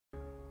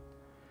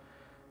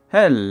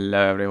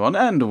Hello everyone,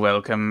 and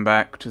welcome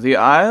back to the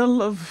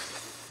Isle of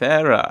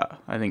Thera,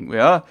 I think we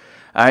are,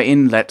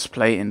 in Let's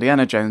Play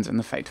Indiana Jones and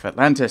the Fate of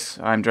Atlantis.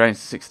 I'm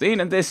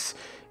Drains16, and this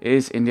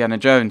is Indiana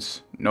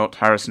Jones, not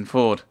Harrison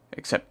Ford,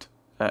 except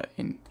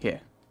in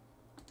here.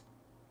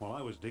 While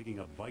I was digging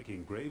up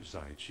Viking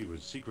gravesites, she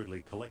was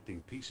secretly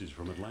collecting pieces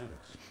from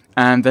Atlantis.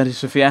 And that is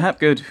Sophia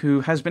Hapgood, who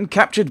has been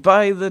captured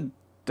by the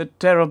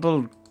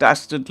terrible,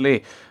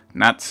 dastardly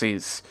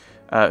Nazis,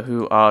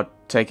 who are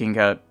taking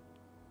her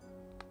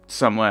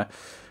somewhere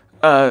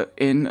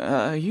in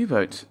a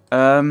U-boat.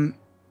 We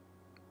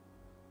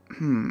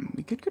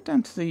could go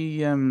down to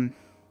the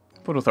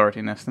Port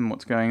Authority nest and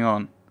what's going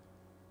on.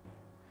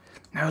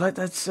 No,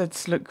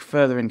 let's look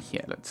further in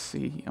here. Let's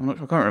see. I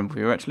can't remember if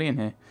we were actually in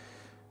here.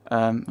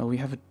 Oh, we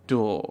have a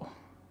door.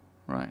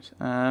 Right.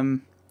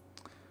 Nothing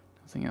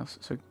else.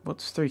 So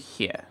what's through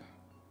here?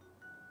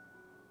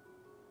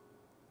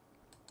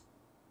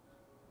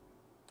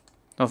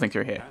 Nothing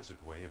through here. The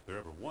passageway, if there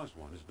ever was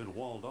one, has been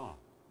walled off.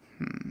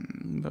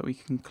 But we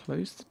can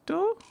close the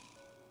door?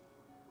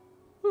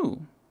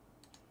 Ooh.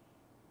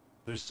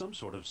 There's some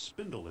sort of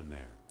spindle in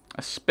there.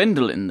 A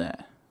spindle in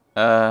there.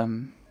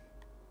 There's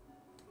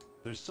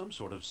some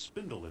sort of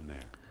spindle in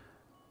there.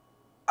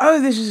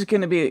 Oh, this is going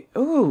to be...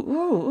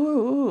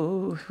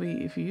 Ooh.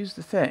 If we use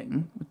the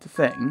thing, with the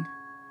thing...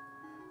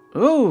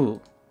 Ooh.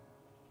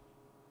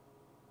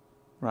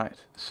 Right,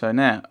 so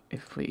now,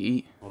 if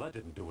we... Well, that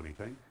didn't do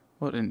anything.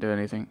 What didn't do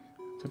anything?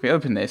 So if we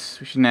open this,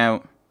 we should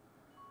now...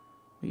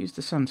 We use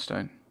the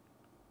sunstone.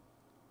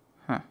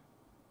 Huh.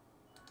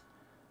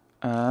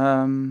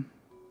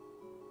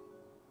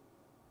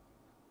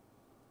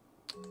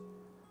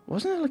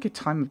 Wasn't there like a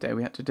time of day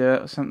we had to do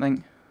it or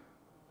something?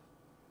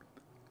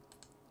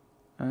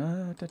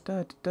 Was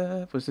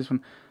this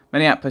one?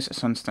 Many outposts at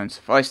sunstone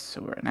sufficed,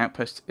 so we're an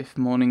outpost if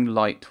morning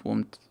light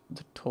warmed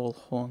the tall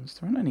horns.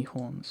 There aren't any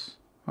horns,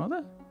 are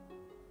there?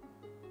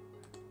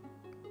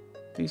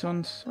 These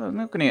ones? Well, I'm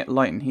not going to get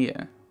light in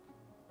here.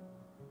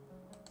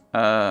 See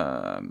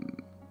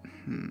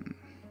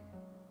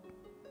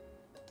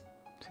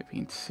if we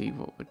can see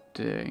what we're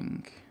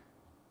doing.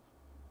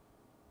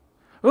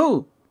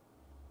 Oh!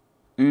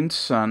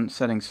 Sun,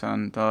 setting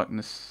sun,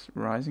 darkness,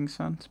 rising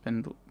sun,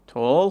 spindle,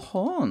 tall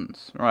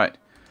horns. Right.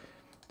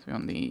 So we're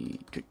on the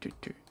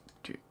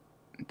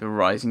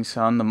rising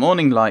sun, the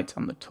morning light,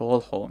 and the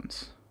tall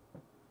horns.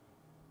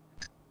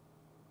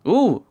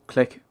 Ooh!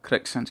 Click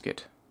sounds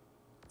good.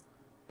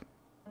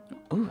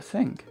 Ooh, a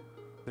thing.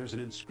 There's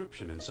an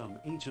inscription in some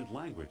ancient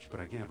language,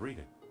 but I can't read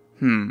it.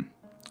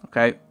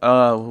 Okay,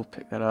 we'll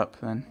pick that up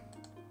then.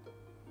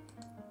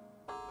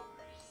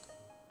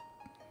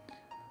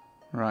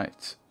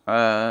 Right.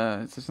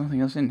 There's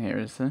nothing else in here,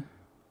 is there?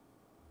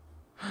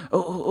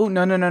 Oh,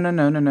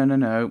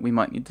 no. We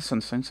might need the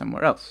sunstone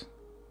somewhere else.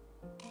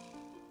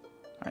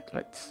 Right,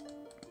 let's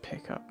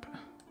pick up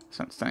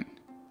sunstone.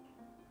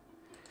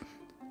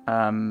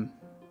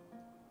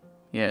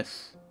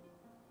 Yes.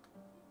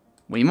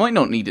 We might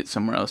not need it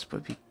somewhere else,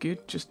 but it'd be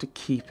good just to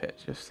keep it,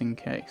 just in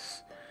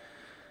case.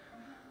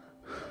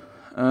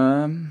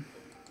 Right.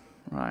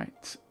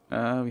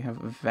 We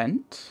have a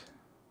vent.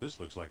 This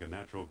looks like a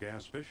natural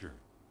gas fissure.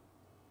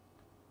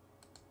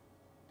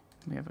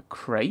 We have a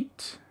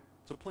crate.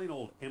 It's a plain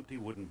old empty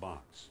wooden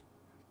box.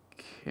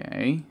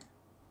 Okay.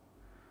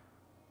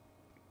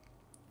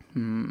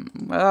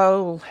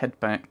 Well, we'll head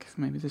back.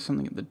 Maybe there's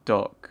something at the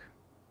dock.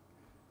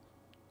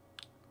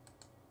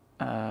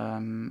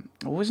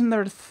 Wasn't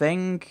there a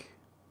thing?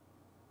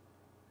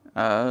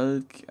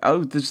 Oh,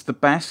 there's the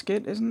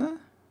basket, isn't there?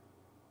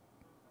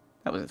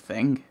 That was a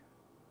thing.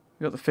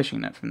 We got the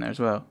fishing net from there as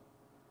well.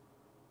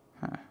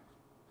 Huh.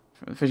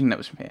 The fishing net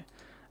was from here.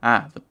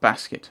 Ah, the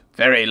basket.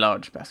 Very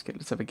large basket.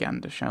 Let's have a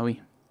gander, shall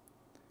we?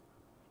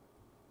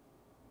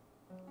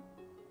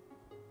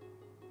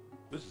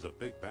 This is a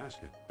big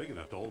basket, big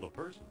enough to hold a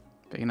person.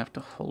 Big enough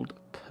to hold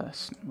a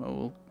person. Well,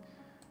 we'll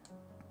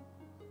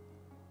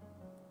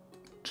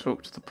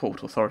talk to the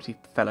Port Authority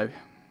fellow.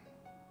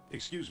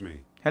 Excuse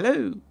me.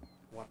 Hello.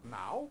 What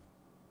now?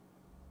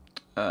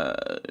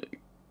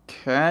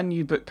 Can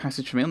you book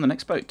passage for me on the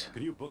next boat?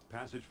 Can you book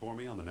passage for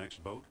me on the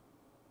next boat?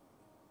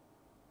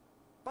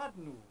 Bad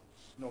news.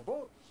 No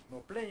boats, no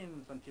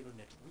planes until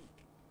next week.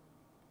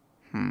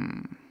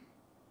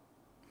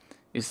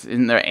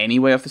 Isn't there any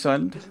way off this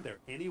island? Isn't there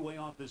any way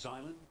off this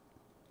island?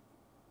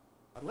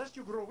 Unless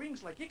you grow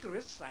wings like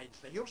Icarus, I'd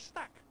say you're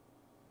stuck.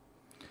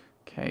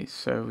 Okay,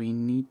 so we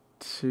need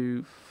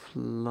to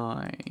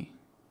fly.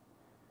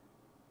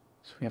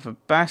 So we have a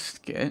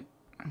basket.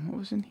 And what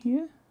was in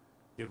here?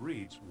 It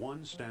reads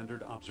one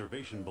standard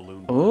observation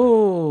balloon.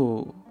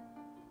 Oh,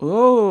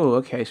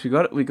 okay. So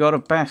we got a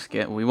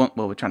basket. We're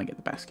trying to get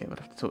the basket. We'll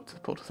have to talk to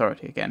the Port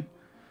Authority again.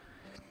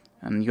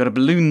 And you got a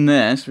balloon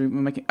there, so we're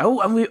making...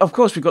 Oh, and of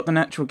course we've got the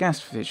natural gas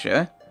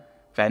fissure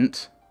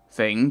vent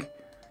thing.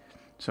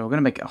 So we're going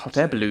to make a hot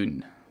air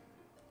balloon.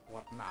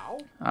 What now?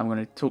 I'm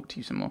going to talk to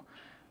you some more.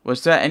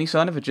 Was there any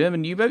sign of a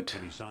German U-boat?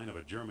 Any sign of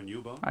a German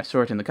U-boat? I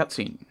saw it in the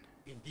cutscene.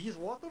 In these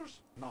waters?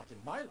 Not in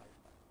my life.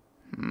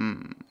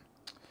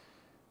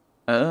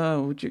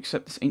 Would you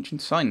accept this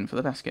ancient sign for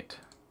the basket?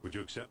 Would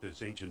you accept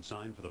this ancient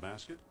sign for the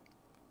basket?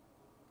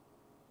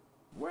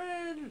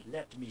 Well,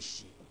 let me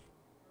see.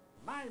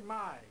 My,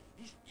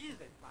 this is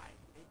a find.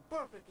 A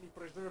perfectly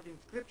preserved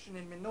inscription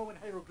in Minoan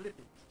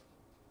hieroglyphics.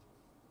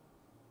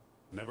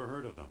 Never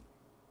heard of them.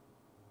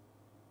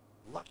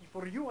 Lucky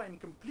for you, I'm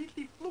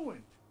completely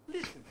fluent.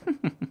 Listen.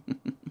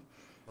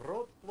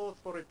 Road closed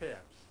for repairs.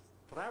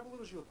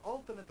 Travelers use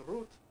alternate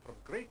route from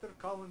Greater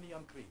Colony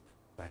on Crete.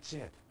 That's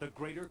it. The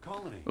Greater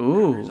Colony.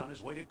 Ooh. He's on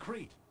his way to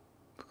Crete.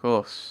 Of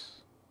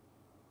course.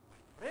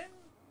 Friend,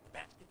 the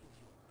basket is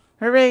yours.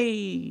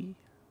 Hooray!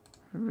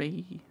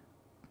 Hooray.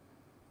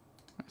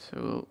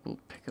 So we'll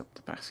pick up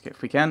the basket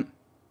if we can.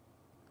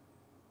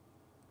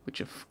 Which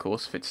of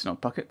course fits in our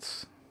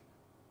pockets.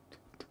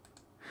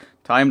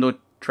 Time Lord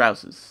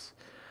trousers.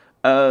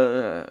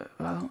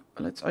 Well,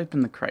 let's open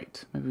the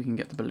crate. Maybe we can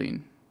get the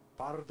balloon.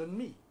 Pardon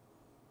me.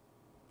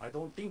 I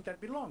don't think that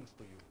belongs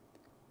to you.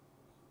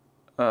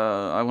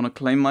 I want to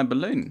claim my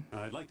balloon.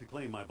 I'd like to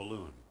claim my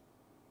balloon.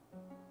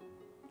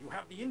 You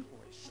have the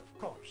invoice, of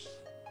course.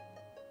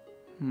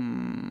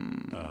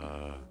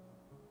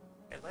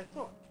 As I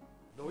thought.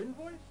 No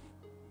invoice,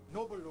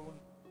 no balloon.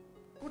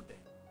 Good day.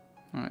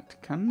 Right,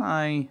 can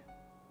I...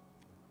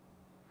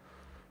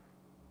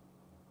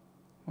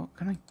 What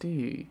can I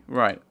do?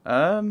 Right,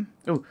 oh,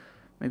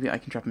 maybe I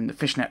can trap him in the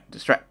fishnet,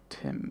 distract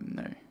him.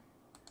 No.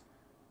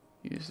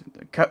 Use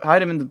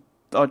hide him in the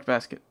dodge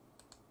basket.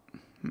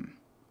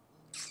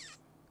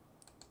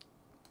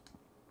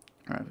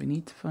 Right, we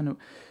need to find a...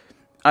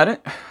 I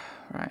don't...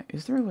 Right,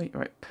 is there a way...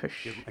 Right,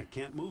 push. I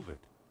can't move it.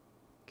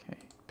 Okay,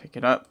 pick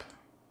it up.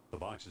 The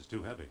box is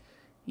too heavy.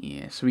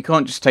 Yeah, so we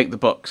can't just take the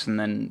box and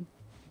then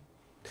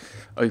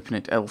open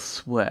it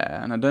elsewhere.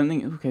 And I don't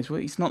think... Okay, so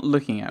he's not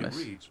looking at us.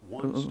 It reads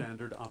one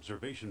standard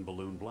observation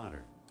balloon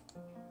bladder.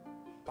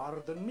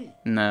 Pardon me.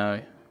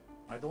 No.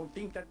 I don't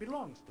think that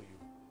belongs to you.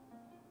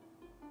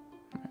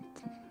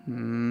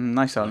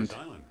 Nice island. Nice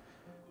island.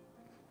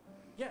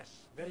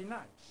 Yes, very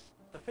nice.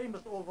 The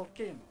famous old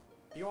volcano.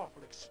 The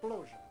awful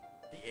explosion.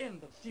 The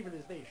end of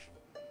civilization.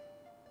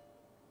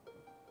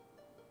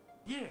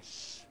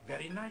 Yes,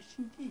 very nice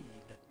indeed.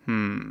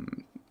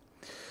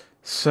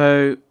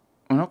 So,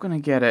 we're not going to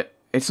get it.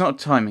 It's not a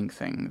timing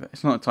thing.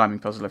 It's not a timing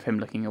puzzle of him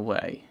looking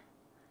away.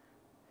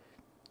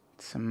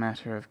 It's a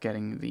matter of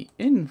getting the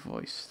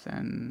invoice,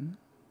 then.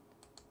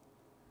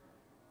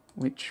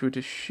 Which would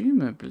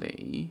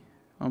assumably...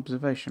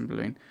 Observation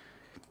balloon.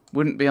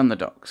 Wouldn't be on the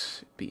docks.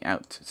 It'd be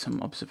out at some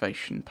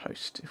observation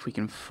post, if we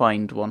can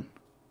find one.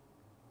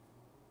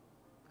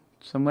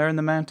 Somewhere in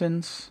the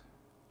mountains?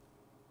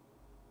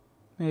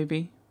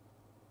 Maybe?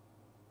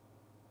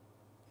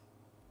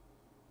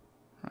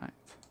 Right.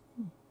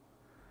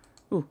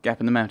 Ooh, gap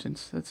in the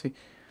mountains. Let's see.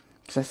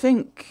 Because I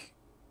think...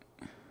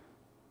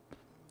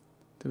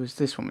 There was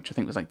this one, which I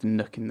think was like the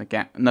nook in the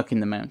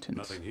mountains.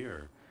 Nothing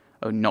here.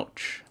 Oh,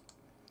 notch.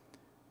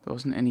 There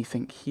wasn't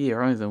anything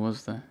here either,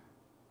 was there?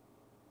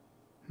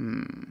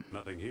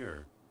 Nothing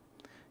here.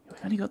 We've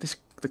only got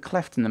the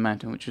cleft in the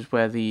mountain, which is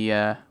where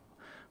the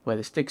where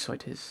this dig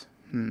site is.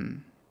 I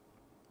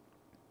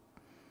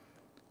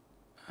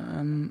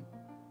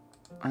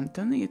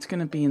don't think it's going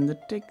to be in the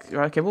dig.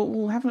 Okay,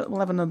 we'll have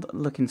another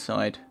look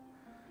inside.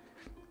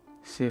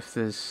 See if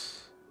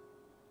there's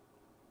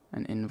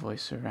an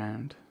invoice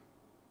around.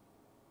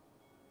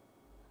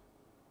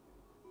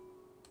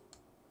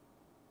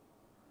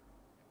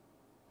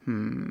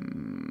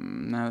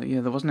 Now,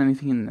 yeah, there wasn't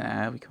anything in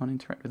there. We can't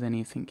interact with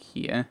anything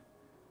here.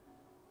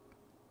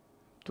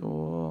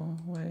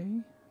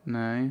 Doorway?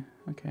 No.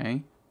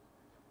 Okay.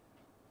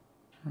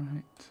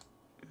 Right.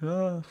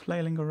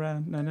 Flailing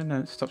around.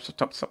 No. Stop.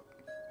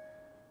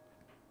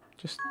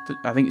 Just,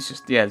 I think it's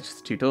just, yeah, it's just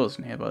the two doors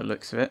in here by the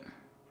looks of it.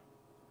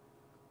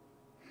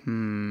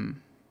 We've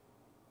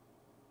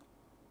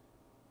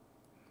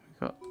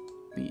got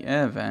the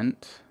air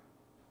vent.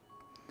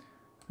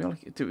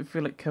 Do we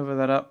feel like cover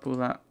that up? Will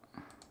that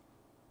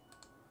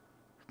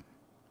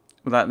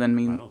then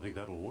mean... I don't think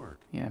that'll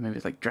work. Yeah, maybe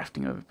it's like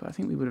drafting over, but I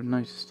think we would have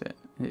noticed it.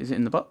 Is it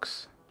in the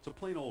box? It's a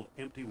plain old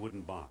empty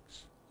wooden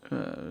box.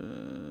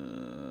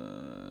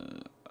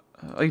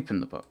 Open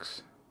the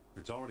box.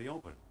 It's already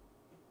open.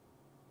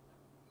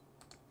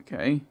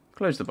 Okay,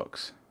 close the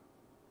box.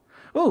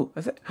 Oh,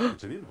 I think...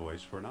 It's an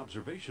invoice for an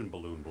observation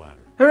balloon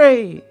bladder.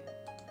 Hooray!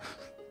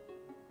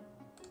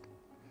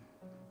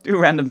 Do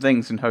random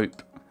things and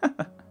hope.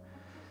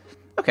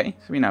 Okay,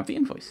 so we now have the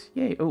invoice.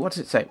 Yay. Oh, what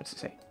does it say?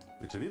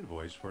 It's an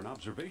invoice for an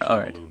observation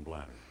balloon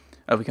bladder.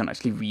 Oh, we can't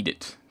actually read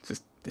it.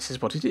 This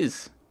is what it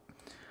is.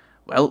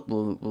 Well,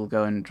 we'll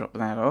go and drop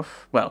that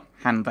off. Well,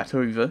 hand that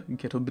over,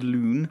 get a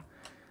balloon,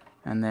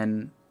 and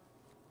then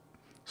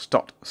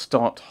start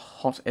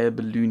hot air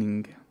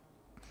ballooning.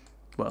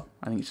 Well,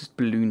 I think it's just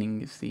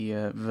ballooning is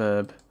the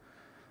verb.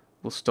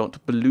 We'll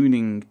start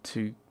ballooning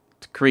to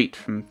Crete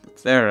from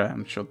there.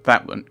 I'm sure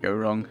that won't go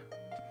wrong.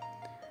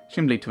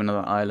 Presumably to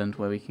another island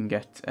where we can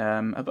get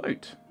a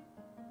boat.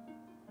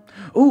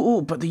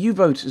 Oh, but the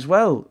U-boat as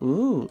well.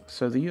 Ooh,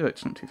 so the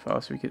U-boat's not too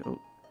far, so we could... Oh,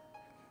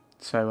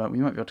 So we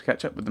might be able to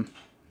catch up with them.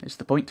 Is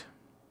the point.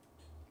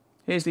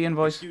 Here's the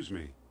invoice. Excuse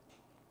me.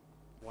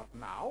 What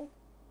now?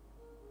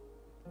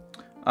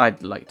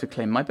 I'd like to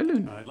claim my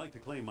balloon. I'd like to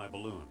claim my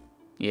balloon.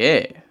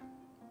 Yeah,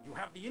 You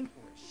have the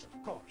invoice,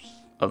 of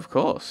course. of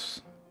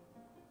course.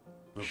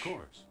 Of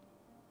course.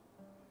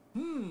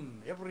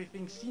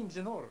 Everything seems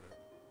in order.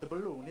 The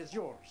balloon is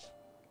yours.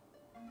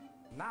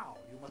 Now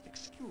you must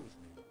excuse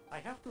me. I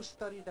have to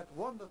study that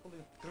wonderful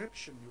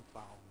inscription you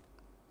found.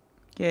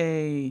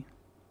 Yay.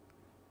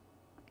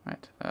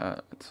 Right,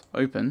 let's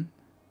open.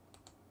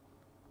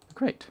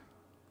 Great.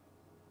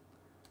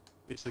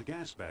 It's the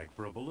gas bag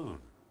for a balloon.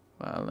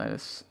 Well, let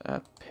us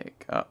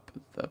pick up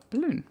the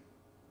balloon.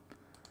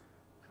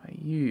 If I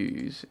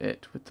use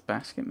it with the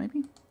basket,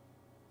 maybe?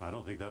 I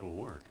don't think that'll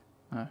work.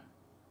 Oh.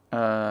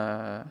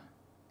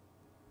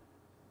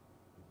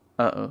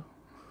 Uh-oh.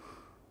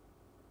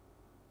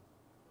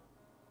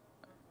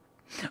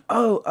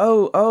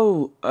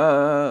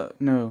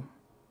 No.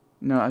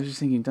 No, I was just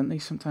thinking, don't they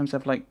sometimes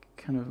have, like,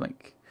 kind of,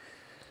 like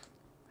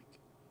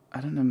I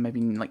don't know,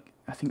 maybe, like,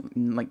 I think,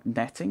 like,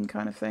 netting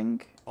kind of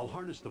thing? I'll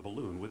harness the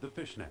balloon with the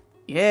fishnet.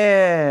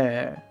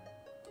 Yeah!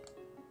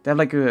 They have,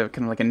 like, a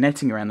kind of, like, a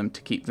netting around them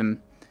to keep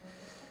them,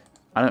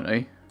 I don't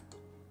know.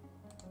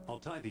 I'll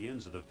tie the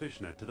ends of the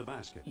fishnet to the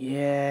basket.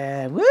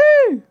 Yeah,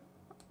 woo!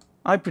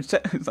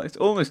 It's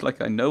almost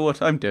like I know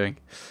what I'm doing.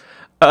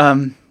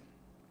 There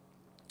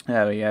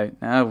we go.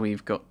 Now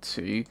we've got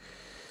to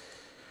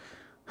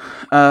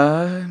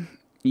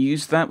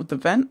use that with the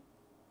vent.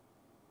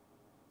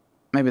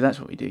 Maybe that's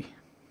what we do.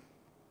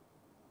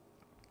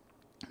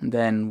 And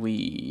then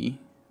we...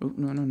 Oh,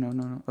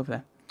 no, over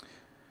there.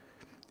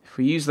 If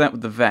we use that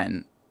with the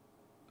vent,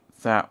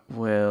 that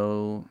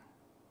will...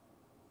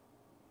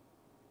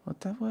 Would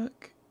that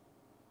work?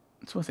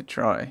 It's worth a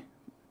try.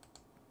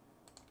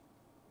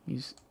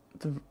 Use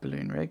the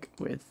balloon rig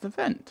with the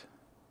vent.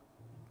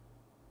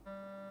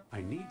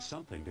 I need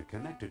something to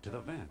connect it to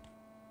the vent.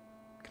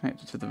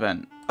 Connected to the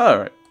vent. Oh,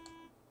 right.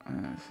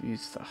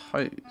 Use the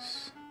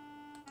hose.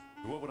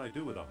 What would I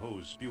do with a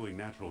hose spewing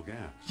natural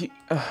gas?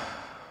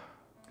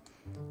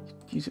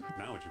 Use it.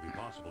 Now it should be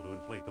possible to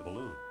inflate the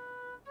balloon.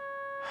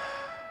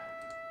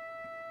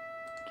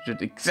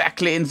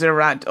 Exactly in the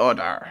right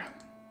order.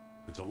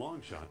 It's a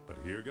long shot, but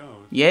here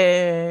goes.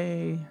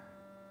 Yay!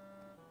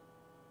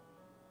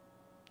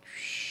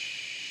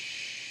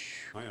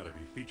 I ought to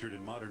be featured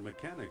in Modern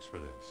Mechanics for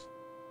this.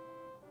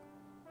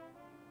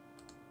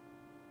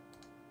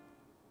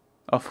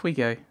 Off we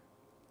go.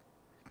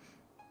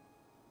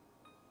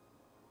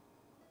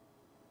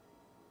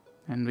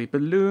 And we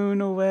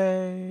balloon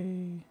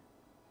away.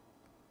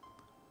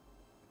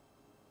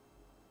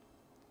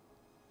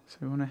 So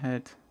we want to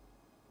head.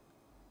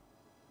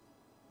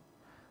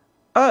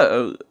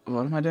 Oh,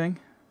 what am I doing?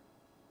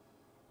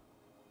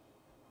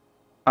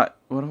 What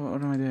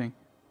am I doing?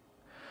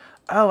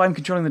 Oh, I'm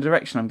controlling the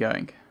direction I'm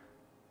going.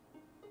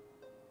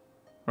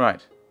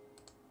 Right.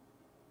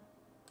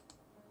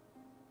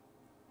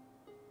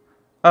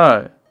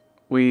 Oh,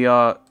 we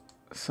are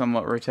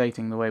somewhat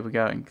rotating the way we're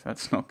going.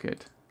 That's not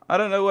good. I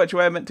don't know which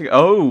way I meant to go.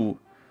 Oh!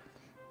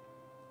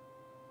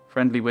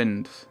 Friendly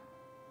winds.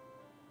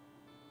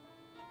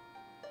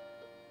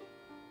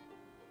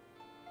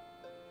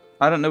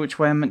 I don't know which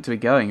way I'm meant to be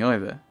going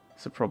either.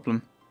 It's a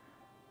problem.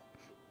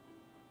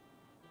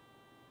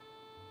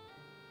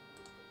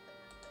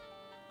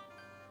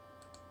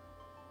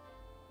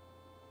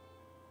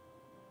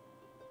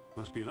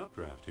 Must be an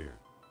updraft here.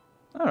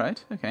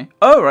 Alright, okay.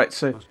 Oh, right,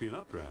 so Must be an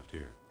updraft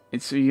here.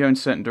 it's you go in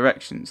certain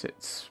directions, it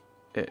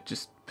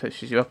just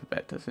pushes you up a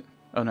bit, does it?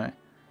 Oh no.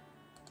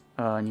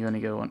 And you only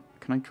go one.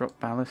 Can I drop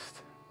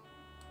ballast?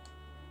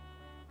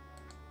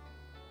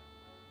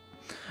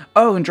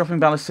 Oh, and dropping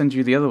ballast sends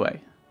you the other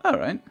way.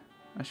 Alright.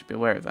 I should be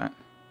aware of that.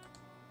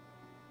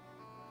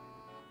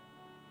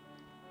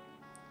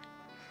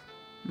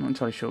 I'm not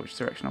entirely sure which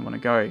direction I want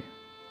to go.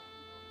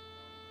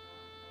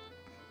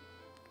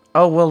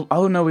 Oh, well,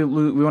 oh no, we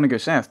want to go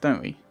south,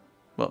 don't we?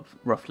 Well,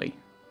 roughly.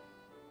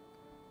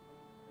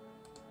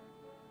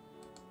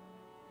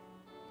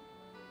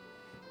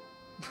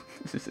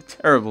 This is a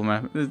terrible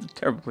map. This is a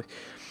terrible place.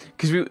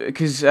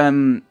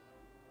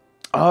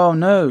 Oh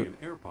no. Must be an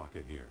air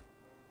pocket here.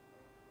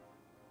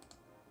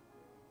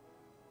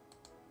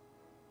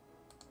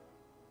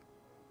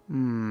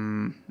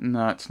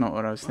 No, it's not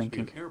what I was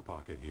thinking. Must be an air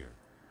pocket here.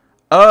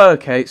 Oh,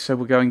 okay, so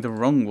we're going the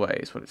wrong way,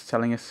 is what it's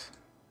telling us.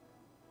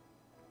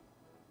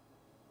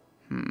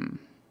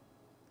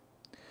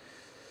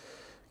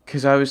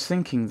 Because I was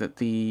thinking that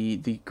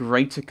the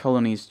greater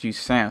colony is due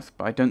south,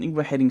 but I don't think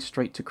we're heading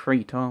straight to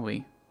Crete, are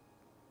we?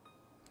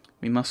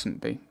 We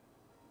mustn't be.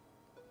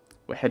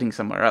 We're heading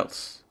somewhere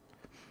else.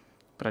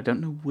 But I don't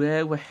know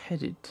where we're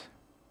headed.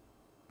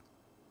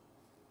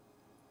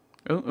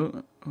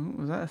 Oh,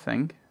 was that a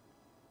thing?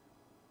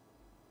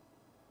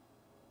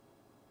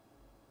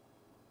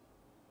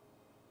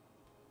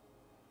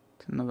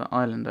 It's another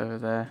island over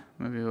there.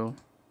 Maybe we'll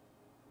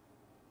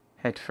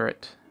head for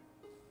it.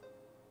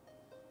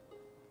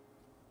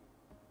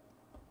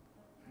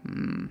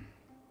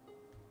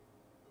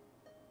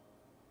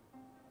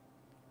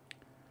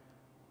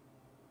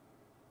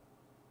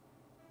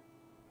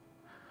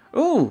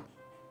 Ooh!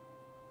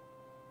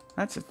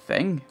 That's a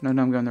thing. No,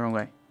 no, I'm going the wrong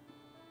way.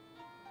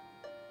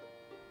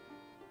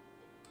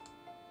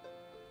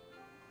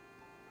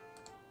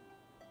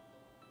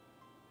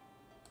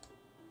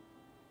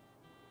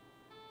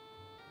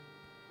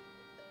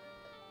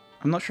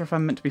 I'm not sure if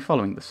I'm meant to be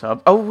following the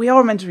sub. Oh, we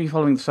are meant to be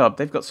following the sub.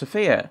 They've got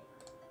Sophia.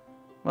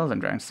 Well then,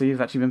 Dragon, so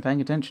you've actually been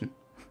paying attention.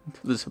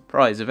 To the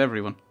surprise of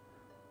everyone.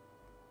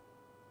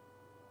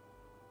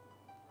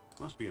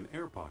 Must be an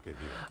air pocket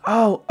here.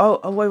 Oh,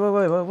 wait,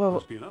 whoa.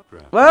 Must be an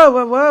updraft.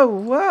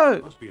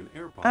 Whoa. Must be an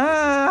air pocket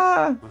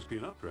Ah! here. Must be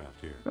an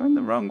updraft here. Going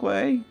the wrong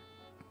way.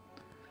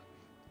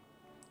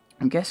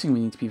 I'm guessing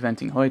we need to be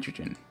venting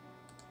hydrogen.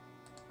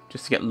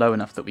 Just to get low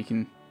enough that we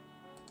can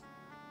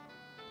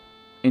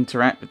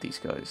interact with these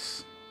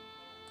guys.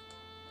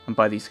 And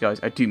by these guys,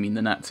 I do mean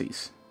the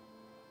Nazis.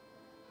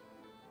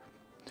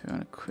 So I'm going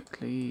to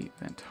quickly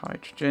vent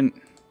hydrogen.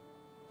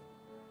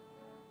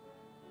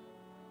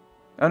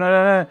 Oh,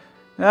 no.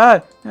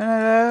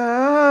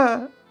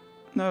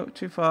 No,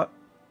 too far.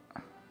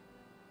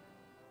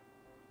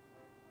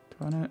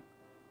 Darn it.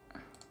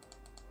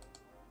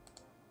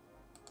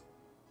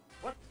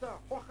 What the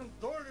fucking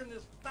Dorgan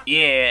is that?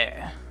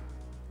 Yeah!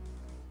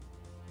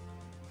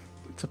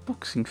 It's a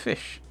boxing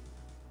fish.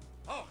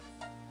 Oh.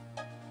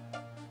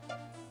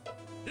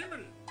 Himmel.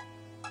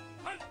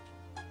 Halt.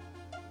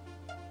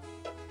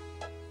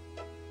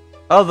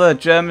 Other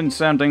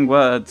German-sounding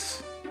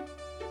words.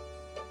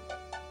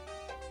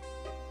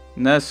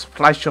 Nurse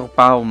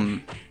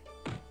Fleischerbaum.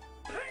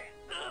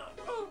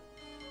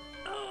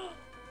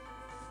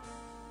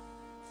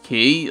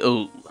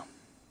 K.O.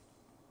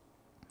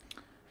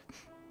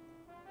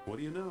 What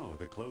do you know?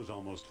 The clothes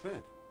almost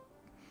fit.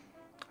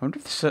 I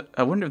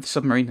wonder if the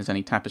submarine has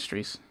any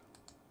tapestries.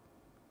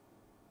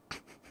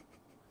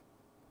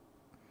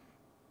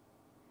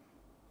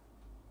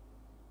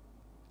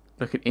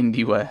 Look at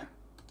indie wear.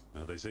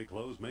 Now they say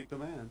clothes make the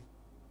man.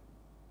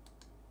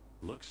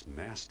 Looks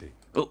nasty.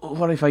 Oh,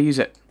 what if I use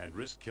it? And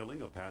risk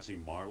killing a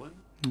passing marlin?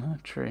 Oh,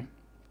 true.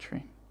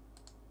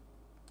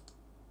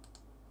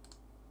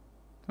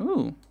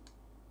 Ooh.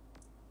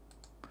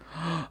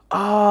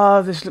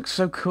 Ah, this looks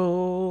so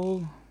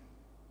cool.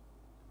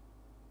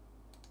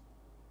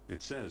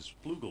 It says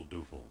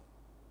Flugeldoofel.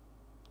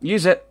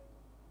 Use it.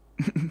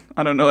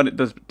 I don't know what it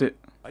does, but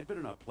I'd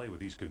better not play with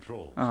these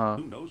controls. Oh.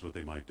 Who knows what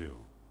they might do?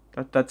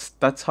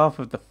 that's half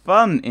of the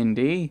fun,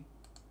 Indy.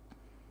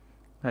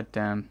 God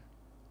damn.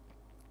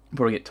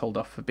 Probably get told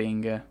off for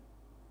being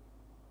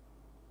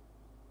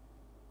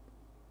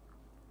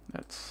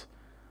Let's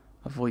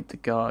avoid the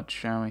guard,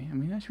 shall we? I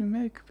mean, actually, we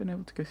may have been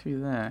able to go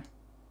through there.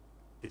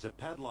 It's a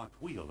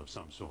padlocked wheel of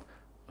some sort.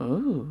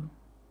 Oh.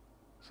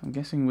 So I'm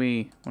guessing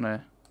we I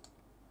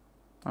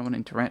want to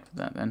interact with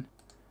that then.